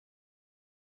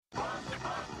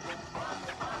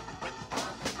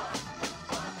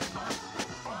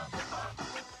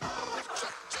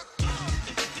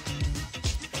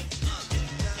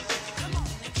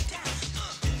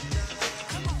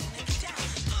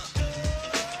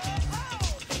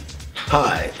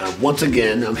Hi, once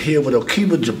again, I'm here with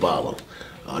OKEEBA JUBALO,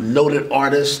 a noted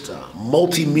artist, a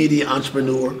multimedia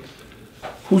entrepreneur,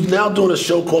 who's now doing a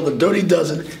show called The Dirty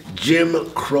Dozen Jim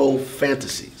Crow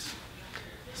Fantasies.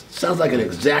 Sounds like an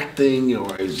exacting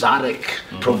or exotic,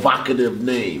 provocative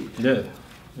name. Yeah,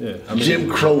 yeah. I mean, Jim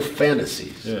Crow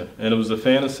Fantasies. Yeah, and it was a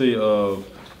fantasy of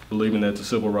believing that the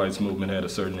civil rights movement had a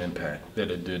certain impact, that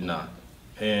it did not.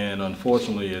 And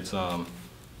unfortunately, it's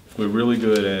we're really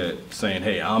good at saying,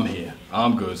 hey, I'm here,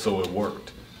 I'm good, so it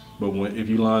worked. But if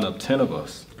you line up 10 of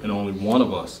us and only one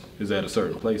of us is at a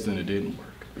certain place, then it didn't work.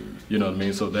 You know what I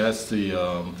mean? So that's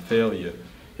the failure.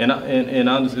 And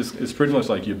it's pretty much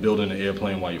like you're building an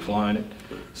airplane while you're flying it.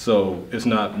 So it's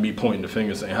not me pointing the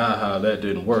finger saying, ha, that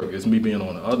didn't work. It's me being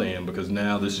on the other end, because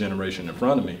now this generation in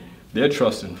front of me, they're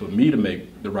trusting for me to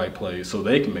make the right plays so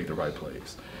they can make the right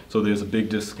plays. So there's a big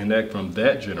disconnect from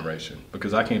that generation,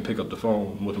 because I can't pick up the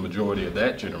phone with the majority of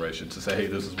that generation to say, hey,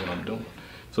 this is what I'm doing.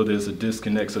 So there's a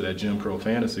disconnect. So that Jim Crow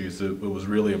Fantasies, it was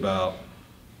really about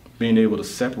being able to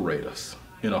separate us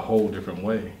in a whole different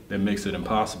way that makes it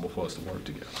impossible for us to work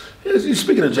together.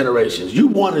 Speaking of generations, you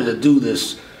wanted to do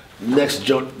this next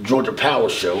Georgia Power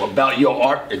show about your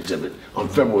art exhibit on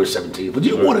February 17th, but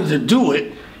you wanted to do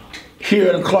it here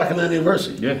at Clark Atlanta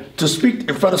University. Yeah. To speak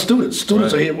in front of students.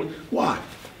 Students are here. Why?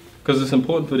 Because it's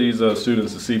important for these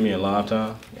students to see me in live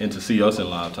time and to see us in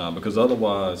live time, because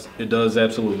otherwise it does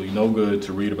absolutely no good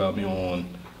to read about me on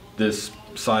this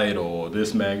site or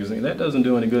this magazine. That doesn't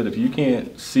do any good. If you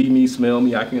can't see me, smell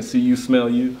me, I can't see you, smell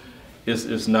you,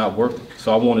 it's not worth it.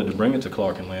 So I wanted to bring it to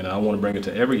Clark Atlanta. I want to bring it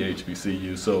to every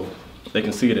HBCU so they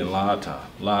can see it in live time,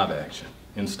 live action,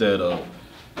 instead of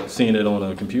seeing it on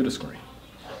a computer screen.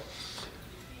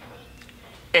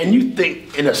 And you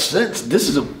think, in a sense, this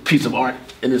is a piece of art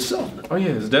in itself? Oh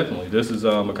yeah, it's definitely. This is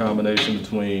a combination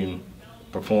between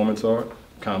performance art,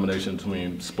 combination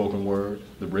between spoken word,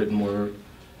 the written word.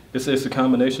 It's a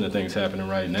combination of things happening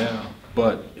right now,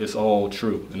 but it's all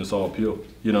true and it's all pure.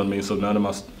 You know what I mean? So none of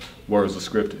my words are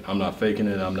scripted. I'm not faking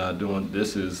it. I'm not doing,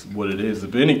 this is what it is.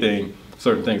 If anything,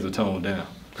 certain things are toned down.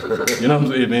 You know what I'm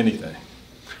saying? If anything.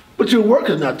 But your work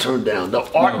is not turned down. The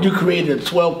art you created in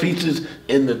 12 pieces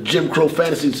in the Jim Crow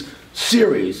Fantasies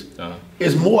series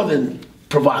is more than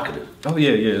provocative. Oh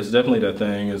yeah, yeah. It's definitely that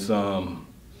thing. It's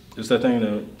that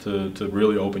thing to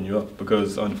really open you up,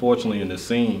 because unfortunately in this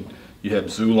scene you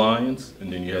have zoo lions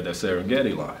and then you have that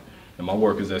Serengeti lion, and my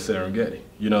work is that Serengeti.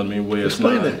 You know what I mean? Where it's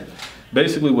Explain that.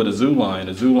 Basically with the zoo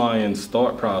lion's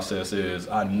thought process is,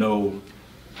 I know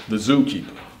the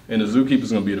zookeeper. And the zookeeper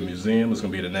is going to be the museum, it's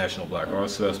going to be the National Black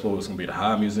Arts Festival, it's going to be the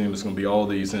High Museum, it's going to be all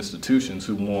these institutions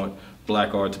who want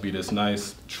black art to be this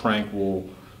nice, tranquil,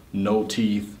 no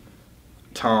teeth,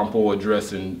 tomboy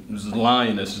dressing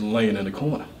lion that's just laying in the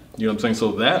corner. You know what I'm saying?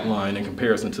 So that lion, in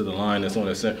comparison to the lion that's on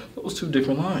that center, those two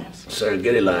different lions.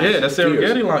 Serengeti lion. Yeah, that's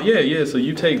Serengeti lion. Yeah, yeah. So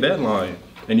you take that lion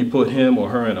and you put him or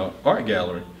her in an art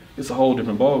gallery, it's a whole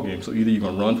different ballgame. So either you're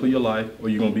going to run for your life or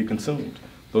you're going to be consumed.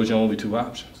 Those are your only two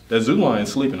options. That zoo lion's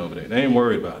sleeping over there. They ain't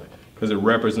worried about it, because it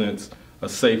represents a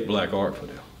safe black art for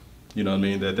them. You know what I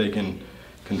mean? That they can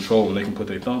control and they can put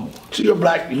their thumb on. So your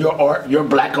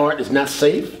black art is not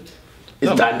safe?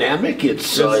 It's dynamic,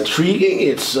 it's intriguing,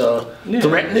 it's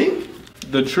threatening?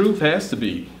 The truth has to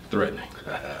be threatening.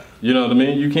 You know what I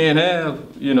mean? You can't have,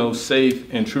 you know,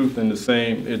 safe and truth in the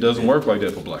same, it doesn't work like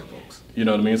that for black folks. You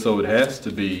know what I mean? So it has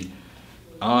to be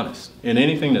honest. And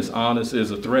anything that's honest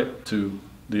is a threat to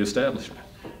the establishment.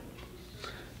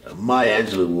 Maya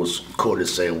Angelou was quoted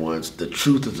saying once, the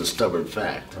truth is a stubborn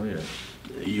fact. Oh yeah.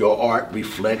 Your art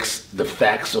reflects the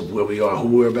facts of where we are,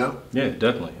 who we're about? Yeah,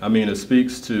 definitely. I mean, it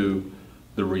speaks to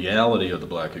the reality of the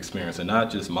black experience, and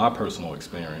not just my personal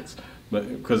experience, but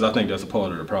because I think that's a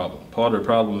part of the problem. Part of the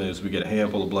problem is we get a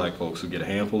handful of black folks who get a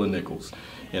handful of nickels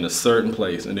in a certain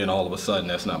place, and then all of a sudden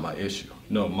that's not my issue.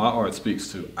 No, my art speaks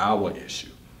to our issue.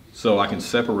 So I can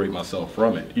separate myself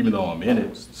from it, even though I'm in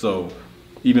it. So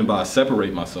even by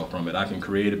separating myself from it, I can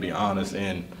create it, be honest,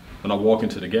 and when I walk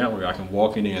into the gallery, I can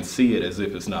walk in there and see it as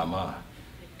if it's not mine.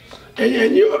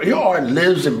 And your art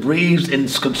lives and breathes and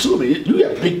is consuming. You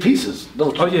have big pieces,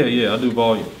 don't you? Oh yeah, yeah, I do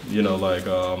volume. You know, like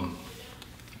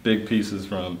big pieces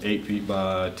from 8 feet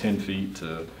by 10 feet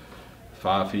to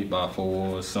 5 feet by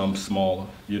 4, some smaller,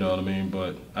 you know what I mean?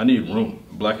 But I need room.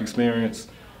 Black experience,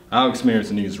 our experience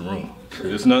needs room.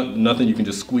 It's nothing you can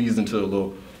just squeeze into a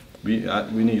little,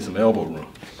 we need some elbow room.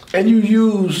 And you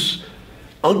use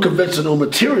unconventional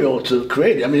material to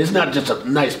create it. I mean, it's not just a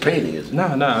nice painting, is it?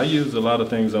 Nah, I use a lot of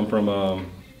things. I'm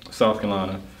from South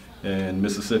Carolina and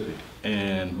Mississippi,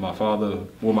 and my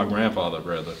grandfather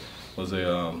rather, was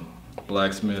a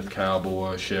blacksmith,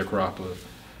 cowboy, sharecropper.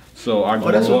 So I grew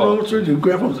up. That's what wrong with your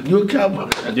grandpa. You a cowboy?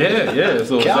 Yeah.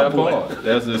 So it's that Cowboy. part.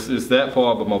 It's that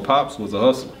part. But my pops was a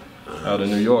hustler out of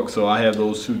New York, so I have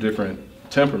those two different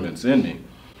temperaments in me.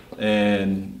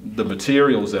 And the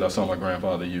materials that I saw my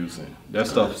grandfather using, that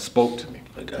stuff spoke to me.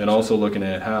 And also looking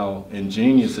at how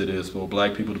ingenious it is for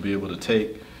black people to be able to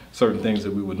take certain things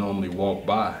that we would normally walk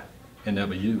by and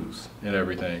never use and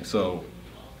everything. So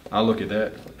I look at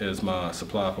that as my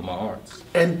supply for my arts.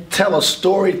 And tell a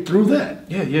story through that.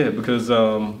 Yeah, because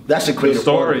that's a creative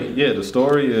story. Yeah, the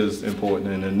story is important.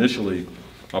 And initially,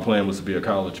 my plan was to be a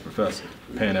college professor,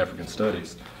 Pan-African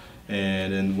Studies.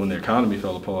 And then when the economy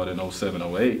fell apart in 07,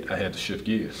 08, I had to shift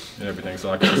gears and everything. So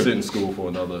I couldn't sit in school for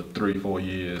another 3-4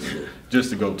 years just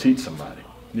to go teach somebody.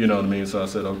 You know what I mean? So I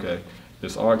said, okay,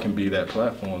 this art can be that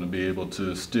platform to be able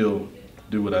to still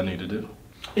do what I need to do.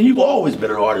 And you've always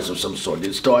been an artist of some sort.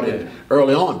 You started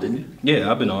early on, didn't you?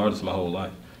 Yeah, I've been an artist my whole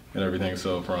life and everything.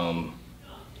 So from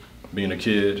being a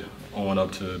kid on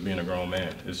up to being a grown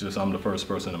man, it's just I'm the first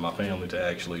person in my family to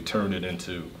actually turn it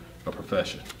into a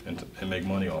profession and make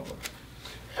money off of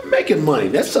it. Making money,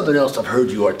 that's something else I've heard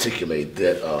you articulate,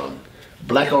 that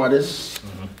black artists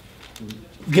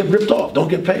get ripped off, don't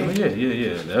get paid. Oh,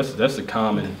 yeah. That's a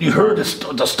common. You heard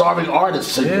the starving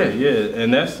artist syndrome. Yeah,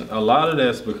 and that's a lot of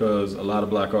that's because a lot of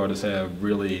black artists have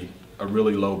a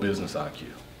really low business IQ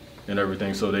and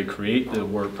everything. So they create their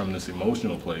work from this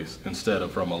emotional place instead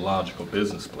of from a logical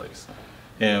business place.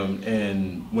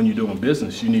 And when you're doing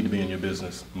business, you need to be in your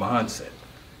business mindset.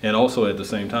 And also at the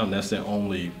same time, that's their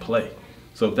only play.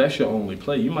 So if that's your only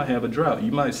play, you might have a drought.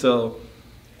 You might sell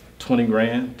 20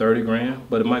 grand, 30 grand,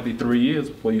 but it might be 3 years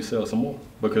before you sell some more.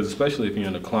 Because especially if you're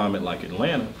in a climate like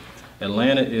Atlanta,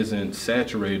 Atlanta isn't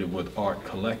saturated with art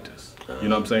collectors. You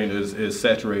know what I'm saying? It's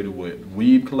saturated with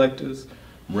weed collectors,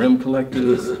 rim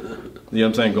collectors, you know what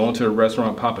I'm saying? Going to a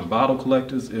restaurant, popping bottle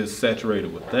collectors is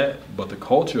saturated with that. But the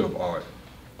culture of art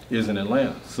is in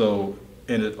Atlanta. So,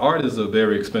 and art is a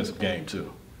very expensive game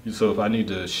too. So if I need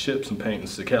to ship some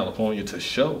paintings to California to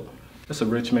show, that's a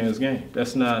rich man's game.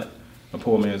 That's not a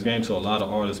poor man's game. So a lot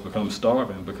of artists become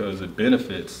starving because it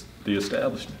benefits the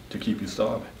establishment to keep you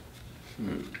starving.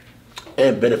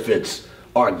 And benefits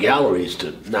art galleries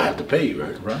to not have to pay you,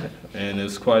 right? Right, and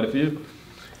there's quite a few.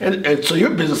 And so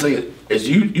your business thing is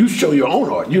you show your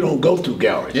own art. You don't go through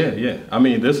galleries. Yeah. I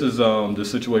mean, this is the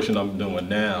situation I'm doing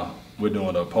now. We're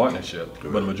doing a partnership,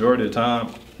 but the majority of the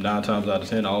time, 9 times out of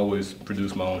 10, I always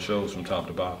produce my own shows from top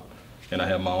to bottom. And I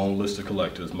have my own list of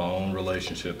collectors, my own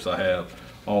relationships. I have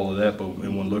all of that, but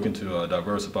when looking to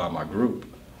diversify my group,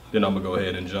 then I'm gonna go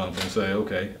ahead and jump and say,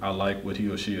 okay, I like what he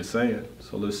or she is saying,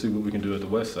 so let's see what we can do at the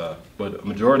West Side. But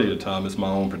majority of the time, it's my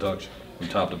own production from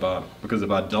top to bottom. Because if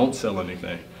I don't sell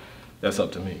anything, that's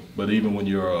up to me. But even when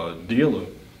you're a dealer,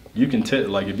 you can tell,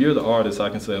 like if you're the artist, I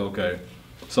can say, okay,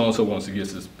 so-and-so wants to get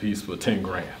this piece for 10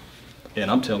 grand.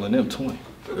 And I'm telling them 20.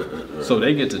 So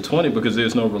they get to 20 because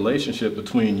there's no relationship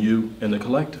between you and the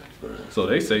collector. So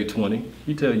they say 20,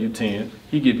 he tell you 10,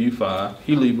 he give you 5,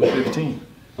 he leave with 15.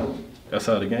 That's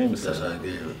how the game is set. That's how the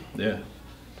game. Yeah.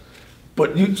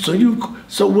 But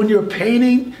so when you're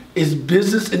painting, is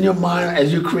business in your mind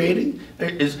as you're creating?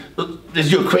 Is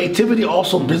your creativity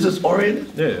also business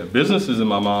oriented? Yeah, business is in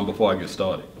my mind before I get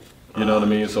started. You know what I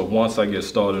mean? So once I get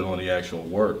started on the actual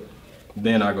work,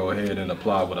 then I go ahead and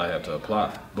apply what I have to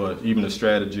apply. But even the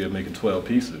strategy of making 12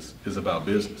 pieces is about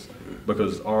business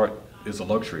because art is a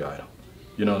luxury item.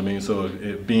 You know what I mean? So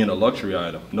it being a luxury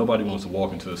item, nobody wants to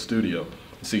walk into a studio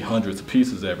and see hundreds of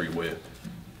pieces everywhere.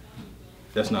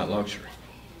 That's not luxury,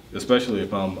 especially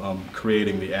if I'm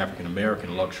creating the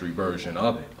African-American luxury version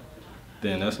of it.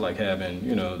 Then that's like having,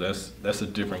 you know, that's a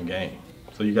different game.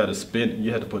 So you got to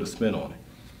you have to put a spin on it.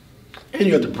 And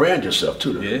you have to brand yourself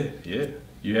too, though. Yeah.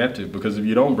 You have to, because if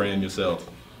you don't brand yourself,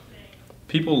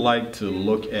 people like to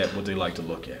look at what they like to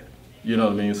look at. You know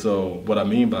what I mean? So what I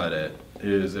mean by that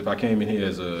is if I came in here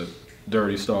as a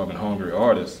dirty, starving, hungry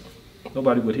artist,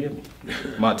 nobody would hear me.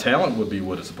 My talent would be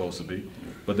what it's supposed to be,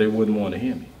 but they wouldn't want to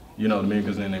hear me. You know what I mean?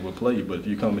 Because then they would play you. But if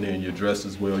you come in here and you're dressed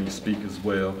as well, you speak as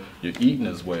well, you're eating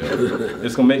as well,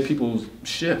 it's going to make people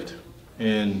shift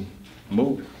and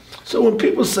move. So when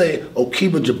people say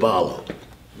OKEEBA JUBALO,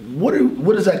 what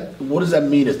does that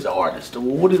mean as the artist?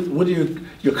 What do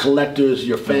your collectors,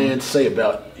 your fans say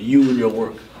about you and your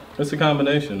work? It's a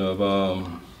combination of,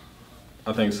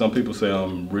 I think some people say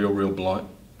I'm real blunt.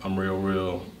 I'm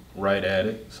real right at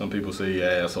it. Some people say you're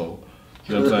an asshole.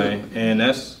 You know what I'm saying? And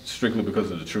that's strictly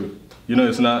because of the truth. You know,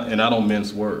 it's not, and I don't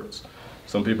mince words.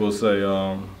 Some people say,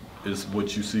 it's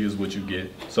what you see is what you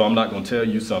get. So I'm not gonna tell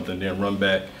you something, then run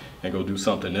back and go do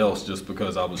something else just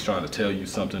because I was trying to tell you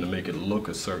something to make it look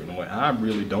a certain way. I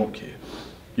really don't care.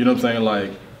 You know what I'm saying?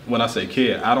 Like, when I say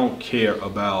care, I don't care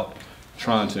about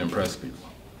trying to impress people.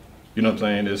 You know what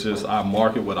I'm saying? It's just, I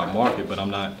market what I market, but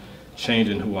I'm not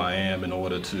changing who I am in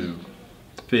order to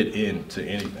fit into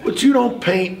anything. But you don't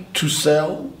paint to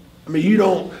sell. I mean, you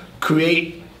don't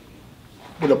create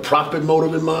with a profit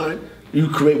motive in mind. You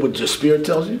create what your spirit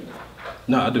tells you.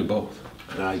 No, I do both.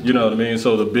 You know what I mean?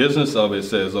 So the business of it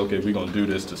says, okay, we're gonna do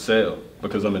this to sell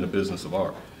because I'm in the business of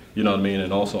art. You know what I mean?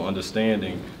 And also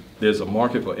understanding there's a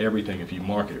market for everything if you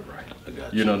market it right. I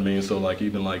got you know what I mean? So like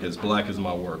even like as black as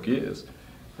my work is,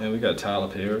 and we got Tyler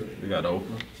Perry, we got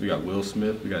Oprah, we got Will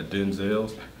Smith, we got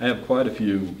Denzel. I have quite a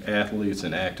few athletes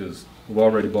and actors who've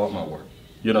already bought my work.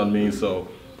 You know what I mean? So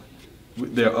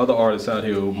there are other artists out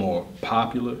here who are more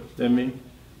popular than me,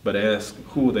 but ask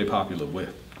who are they popular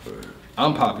with?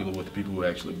 I'm popular with the people who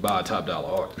actually buy top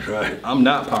dollar art. Right. I'm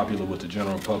not popular with the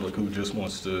general public who just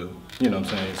wants to, you know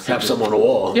what I'm saying? Have some on the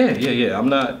wall. Yeah. I'm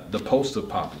not the poster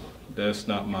popular. That's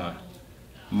not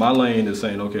my lane is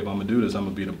saying, okay, if I'm gonna do this, I'm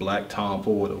gonna be the black Tom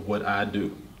Ford of what I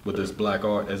do with this black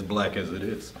art, as black as it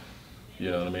is.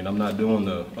 You know what I mean? I'm not doing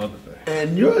the other thing.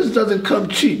 And yours doesn't come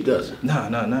cheap, does it?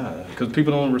 Nah. Because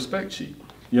people don't respect cheap.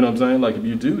 You know what I'm saying? Like if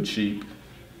you do cheap,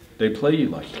 they play you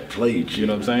like that. Play you cheap. You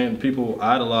know what I'm saying? People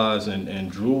idolize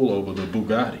and drool over the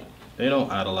Bugatti. They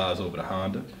don't idolize over the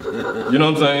Honda. You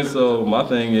know what I'm saying? So my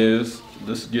thing is,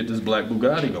 let's get this black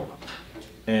Bugatti going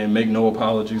and make no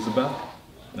apologies about it.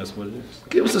 That's what it is.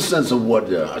 Give us a sense of what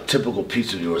a typical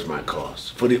piece of yours might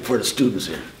cost for the students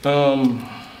here.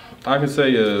 I can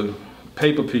say a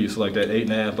paper piece like that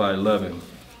 8.5 by 11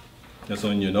 that's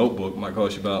on your notebook might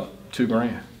cost you about $2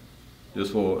 grand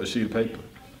just for a sheet of paper.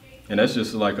 And that's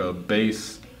just like a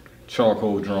base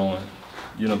charcoal drawing,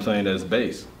 you know what I'm saying, that's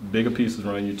base. Bigger pieces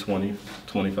run you 20,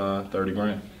 25, 30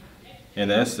 grand. And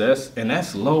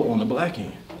that's low on the black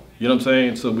end. You know what I'm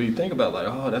saying? So we think about like,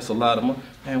 oh, that's a lot of money.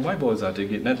 Man, white boys out there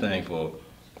getting that thing for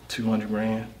 200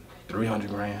 grand, 300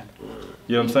 grand. You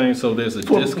know what I'm saying? So there's a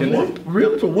disconnect.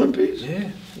 Really? For one piece?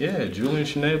 Yeah. Julian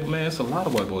Schnabel, man, it's a lot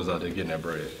of white boys out there getting that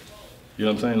bread. You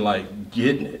know what I'm saying? Like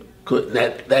getting it.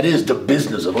 That is the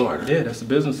business of art. Yeah, that's the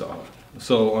business of art.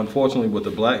 So unfortunately with the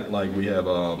black, like we have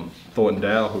Thornton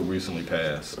Dow who recently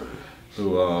passed,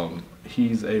 who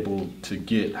he's able to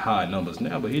get high numbers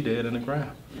now, but he dead in the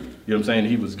ground. You know what I'm saying?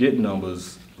 He was getting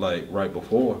numbers like right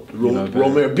before.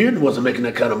 Romare Bearden wasn't making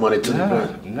that kind of money till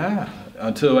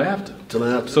until after. Till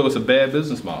after. So it's a bad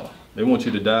business model. They want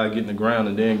you to die, get in the ground,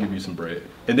 and then give you some bread.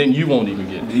 And then you won't even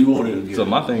get it. You won't even get it. So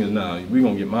my thing is, we're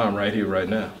going to get mine right here, right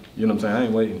now. You know what I'm saying? I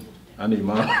ain't waiting. I need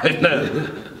mine right now.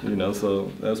 You know,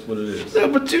 so that's what it is. Yeah,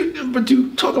 but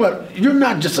you talk about, you're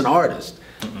not just an artist.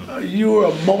 You're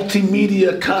a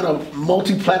multimedia kind of,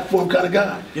 multi-platform kind of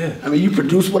guy. Yeah. I mean, you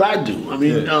produce what I do. I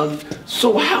mean,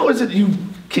 so how is it you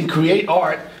can create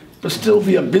art but still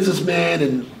be a businessman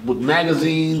and with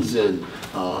magazines and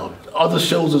other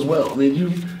shows as well? I mean,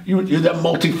 you're that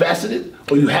multifaceted,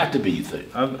 or you have to be, you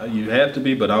think? You have to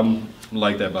be, but I'm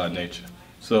like that by nature.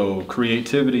 So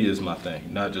creativity is my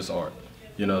thing, not just art.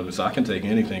 You know, so I can take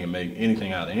anything and make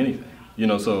anything out of anything. You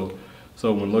know, so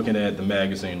when looking at the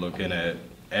magazine, looking at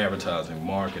advertising,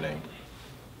 marketing,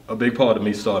 a big part of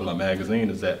me starting my magazine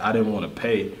is that I didn't want to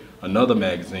pay another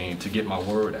magazine to get my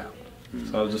word out.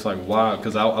 So I was just like, why?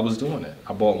 Because I was doing it.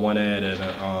 I bought one ad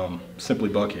at Simply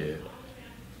Buckhead,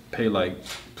 paid like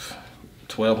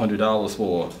 $1,200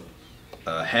 for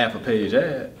a half a page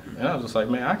ad, and I was just like,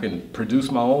 man, I can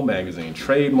produce my own magazine,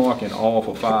 trademark and all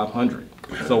for $500.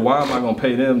 So why am I going to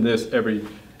pay them this every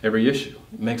issue?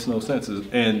 It makes no sense,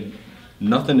 and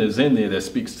nothing is in there that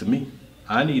speaks to me.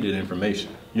 I needed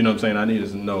information. You know what I'm saying? I needed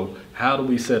to know, how do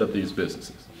we set up these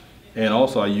businesses? And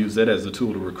also I use that as a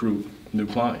tool to recruit new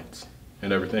clients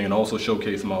and everything, and also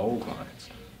showcase my old clients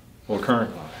or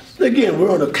current clients. Again,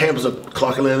 we're on the campus of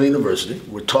Clark Atlanta University.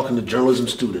 We're talking to journalism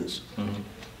students.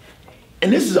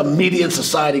 And this is a media and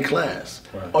society class.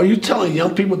 Right. Are you telling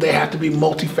young people they have to be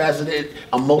multifaceted,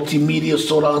 a multimedia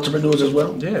sort of entrepreneurs as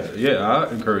well? Yeah, I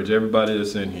encourage everybody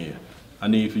that's in here. I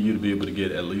need for you to be able to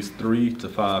get at least 3 to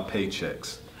 5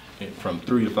 paychecks from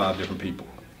 3 to 5 different people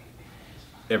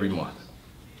every month.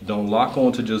 Don't lock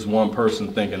on to just one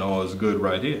person thinking, oh, it's good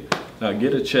right here. Now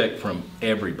get a check from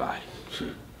everybody. Sure.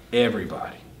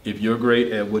 Everybody. If you're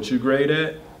great at what you're great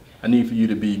at, I need for you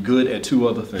to be good at 2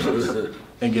 other things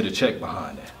and get a check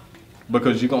behind that.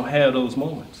 because you're going to have those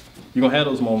moments. You're going to have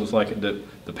those moments like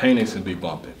the paintings can be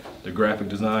bumping, the graphic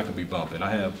design can be bumping.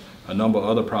 I have a number of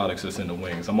other products that's in the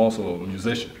wings. I'm also a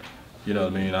musician, you know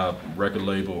what I mean? I have a record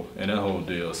label and that whole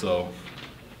deal. So,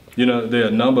 you know, there are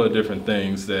a number of different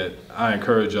things that I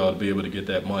encourage y'all to be able to get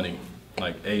that money,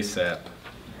 like ASAP,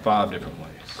 5 different ways.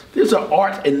 There's an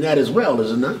art in that as well,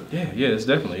 isn't there? Yeah, it's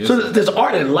definitely. So there's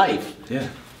art in life. Yeah,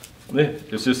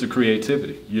 it's just a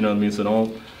creativity, you know what I mean?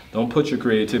 So don't put your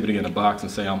creativity in a box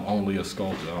and say, I'm only a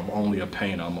sculptor, I'm only a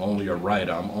painter, I'm only a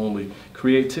writer,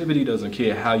 creativity doesn't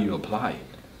care how you apply it.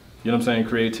 You know what I'm saying?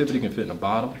 Creativity can fit in a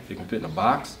bottle, it can fit in a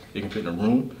box, it can fit in a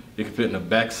room, it can fit in the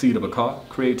back seat of a car.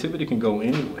 Creativity can go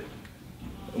anywhere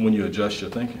when you adjust your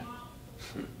thinking.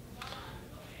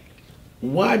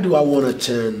 Why do I want to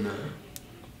attend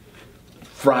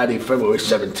Friday, February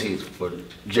 17th for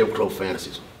Jim Crow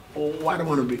Fantasies? Why do I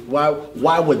want to be?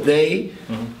 Why would they?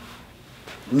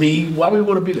 Me? Why would we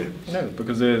want to be there? Yeah,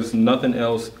 because there's nothing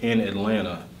else in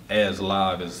Atlanta as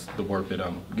live as the work that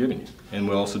I'm giving you. And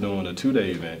we're also doing a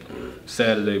 2-day event.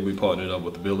 Saturday we partnered up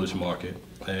with the Village Market,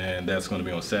 and that's going to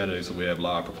be on Saturday, so we have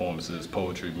live performances,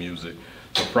 poetry, music.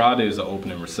 So Friday is the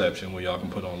opening reception where y'all can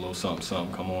put on a little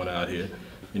something, come on out here.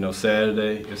 You know,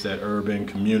 Saturday is that urban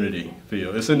community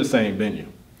feel. It's in the same venue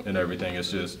and everything.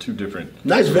 It's just 2 different.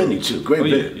 Nice venue too, great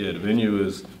venue. Yeah, the venue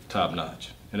is top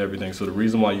notch and everything. So the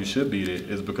reason why you should be there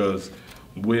is because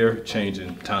we're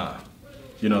changing time.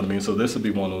 You know what I mean? So this would be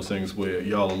one of those things where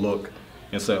y'all will look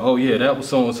and say, oh yeah, that was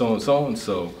so-and-so and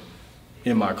so-and-so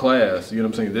in my class. You know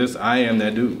what I'm saying? I am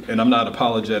that dude. And I'm not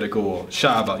apologetic or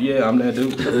shy about, yeah, I'm that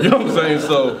dude. You know what I'm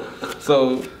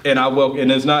saying?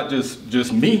 And it's not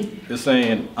just me. It's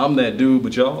saying, I'm that dude,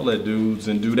 but y'all that dudes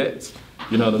and dudettes.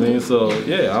 You know what I mean? So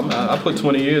yeah, I put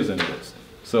 20 years into this.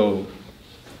 So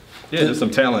yeah, there's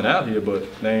some talent out here, but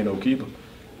they ain't OKEEBA.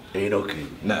 Ain't okay.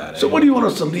 Nah. So what do you want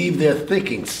us to leave there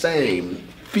thinking, saying,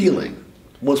 feeling,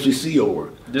 once we see your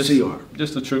work, see art?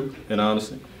 Just the truth and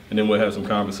honesty. And then we'll have some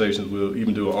conversations. We'll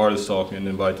even do an artist talk and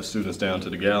invite the students down to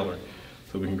the gallery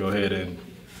so we can go ahead and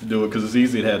do it, because it's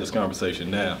easy to have this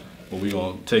conversation now, but we're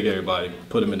going to take everybody,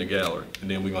 put them in the gallery, and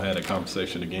then we're going to have that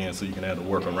conversation again so you can have the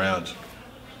work around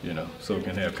you know, so we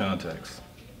can have context.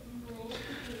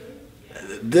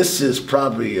 This is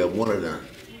probably one of the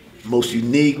most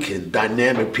unique and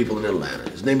dynamic people in Atlanta.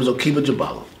 His name is OKEEBA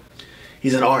JUBALO.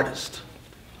 He's an artist,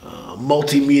 a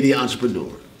multimedia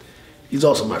entrepreneur. He's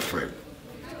also my friend.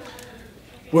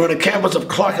 We're on the campus of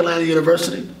Clark Atlanta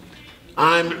University.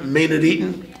 I'm Maynard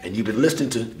Eaton, and you've been listening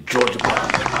to Georgia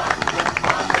Pop.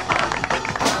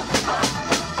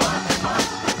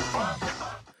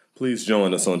 Please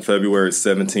join us on February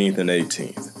 17th and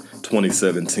 18th,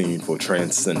 2017 for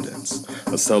Transcendence,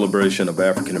 a celebration of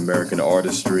African American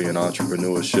artistry and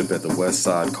entrepreneurship at the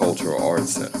Westside Cultural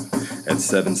Arts Center at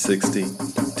 760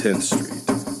 10th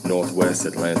Street, Northwest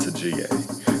Atlanta, GA.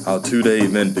 Our 2-day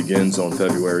event begins on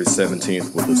February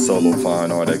 17th with a solo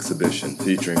fine art exhibition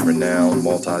featuring renowned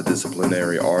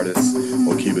multidisciplinary artist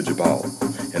OKEEBA JUBALO,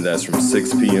 and that's from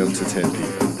 6 p.m. to 10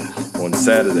 p.m. On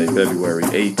Saturday, February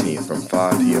 18th from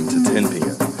 5 p.m. to 10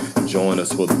 p.m., join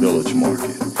us for the Village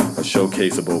Market, a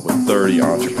showcase of over 30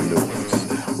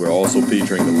 entrepreneurs. We're also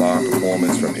featuring a live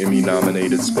performance from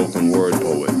Emmy-nominated spoken word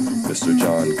poet, Mr.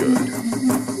 John Good.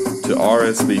 To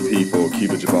RSVP for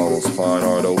OKEEBA JUBALO's fine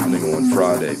art opening on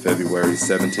Friday, February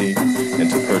 17th,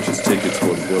 and to purchase tickets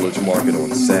for the Village Market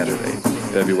on Saturday,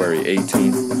 February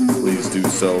 18th, please do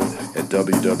so at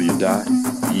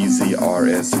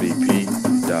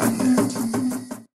www.easyrsvp.net.